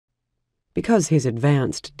Because his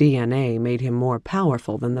advanced DNA made him more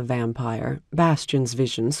powerful than the vampire, Bastien's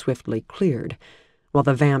vision swiftly cleared. While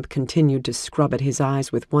the vamp continued to scrub at his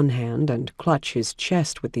eyes with one hand and clutch his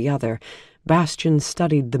chest with the other, Bastien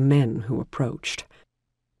studied the men who approached.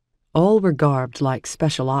 All were garbed like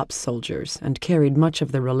special ops soldiers and carried much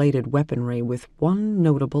of the related weaponry, with one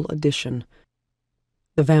notable addition.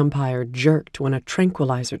 The vampire jerked when a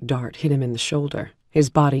tranquilizer dart hit him in the shoulder. His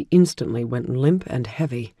body instantly went limp and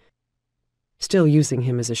heavy. Still using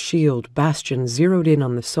him as a shield, Bastien zeroed in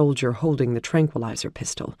on the soldier holding the tranquilizer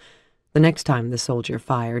pistol. The next time the soldier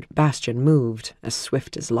fired, Bastien moved, as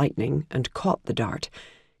swift as lightning, and caught the dart.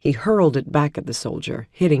 He hurled it back at the soldier,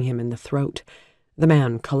 hitting him in the throat. The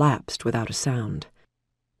man collapsed without a sound.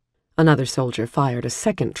 Another soldier fired a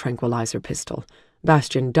second tranquilizer pistol.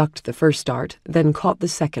 Bastien ducked the first dart, then caught the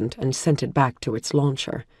second and sent it back to its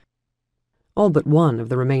launcher. All but one of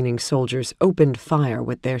the remaining soldiers opened fire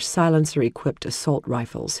with their silencer-equipped assault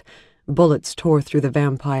rifles. Bullets tore through the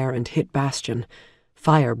vampire and hit Bastien.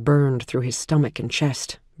 Fire burned through his stomach and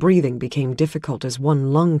chest. Breathing became difficult as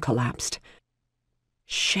one lung collapsed.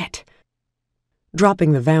 Shit!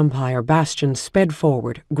 Dropping the vampire, Bastien sped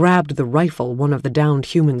forward, grabbed the rifle one of the downed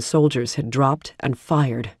human soldiers had dropped, and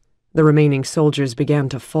fired. The remaining soldiers began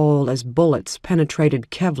to fall as bullets penetrated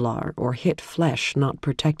Kevlar or hit flesh not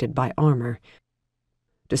protected by armor.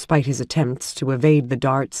 Despite his attempts to evade the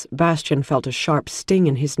darts, Bastien felt a sharp sting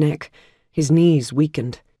in his neck. His knees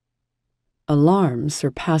weakened. Alarm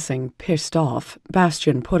surpassing pissed off,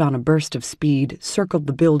 Bastien put on a burst of speed, circled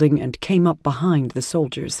the building, and came up behind the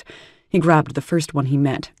soldiers. He grabbed the first one he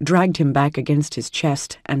met, dragged him back against his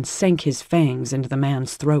chest, and sank his fangs into the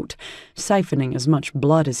man's throat, siphoning as much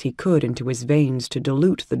blood as he could into his veins to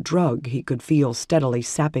dilute the drug he could feel steadily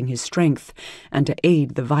sapping his strength and to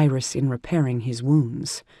aid the virus in repairing his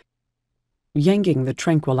wounds. Yanking the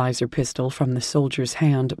tranquilizer pistol from the soldier's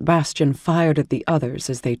hand, Bastien fired at the others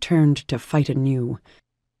as they turned to fight anew.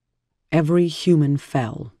 Every human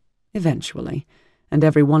fell, eventually, and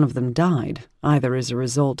every one of them died, either as a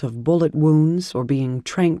result of bullet wounds or being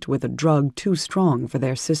tranked with a drug too strong for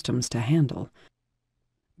their systems to handle.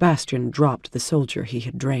 Bastien dropped the soldier he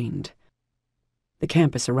had drained. The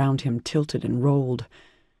campus around him tilted and rolled.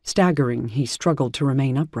 Staggering, he struggled to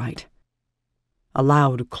remain upright. A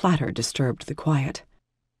loud clatter disturbed the quiet.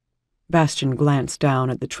 Bastien glanced down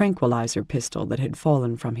at the tranquilizer pistol that had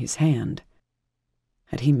fallen from his hand.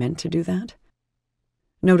 Had he meant to do that?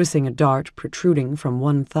 Noticing a dart protruding from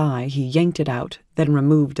one thigh, he yanked it out, then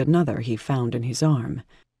removed another he found in his arm.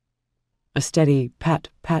 A steady pat,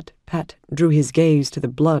 pat, pat drew his gaze to the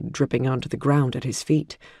blood dripping onto the ground at his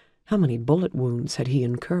feet. How many bullet wounds had he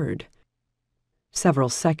incurred? Several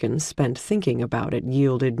seconds spent thinking about it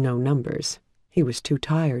yielded no numbers. He was too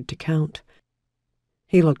tired to count.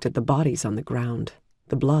 He looked at the bodies on the ground,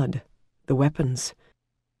 the blood, the weapons.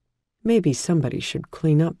 Maybe somebody should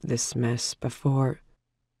clean up this mess before...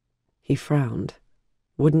 He frowned.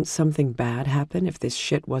 Wouldn't something bad happen if this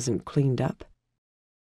shit wasn't cleaned up?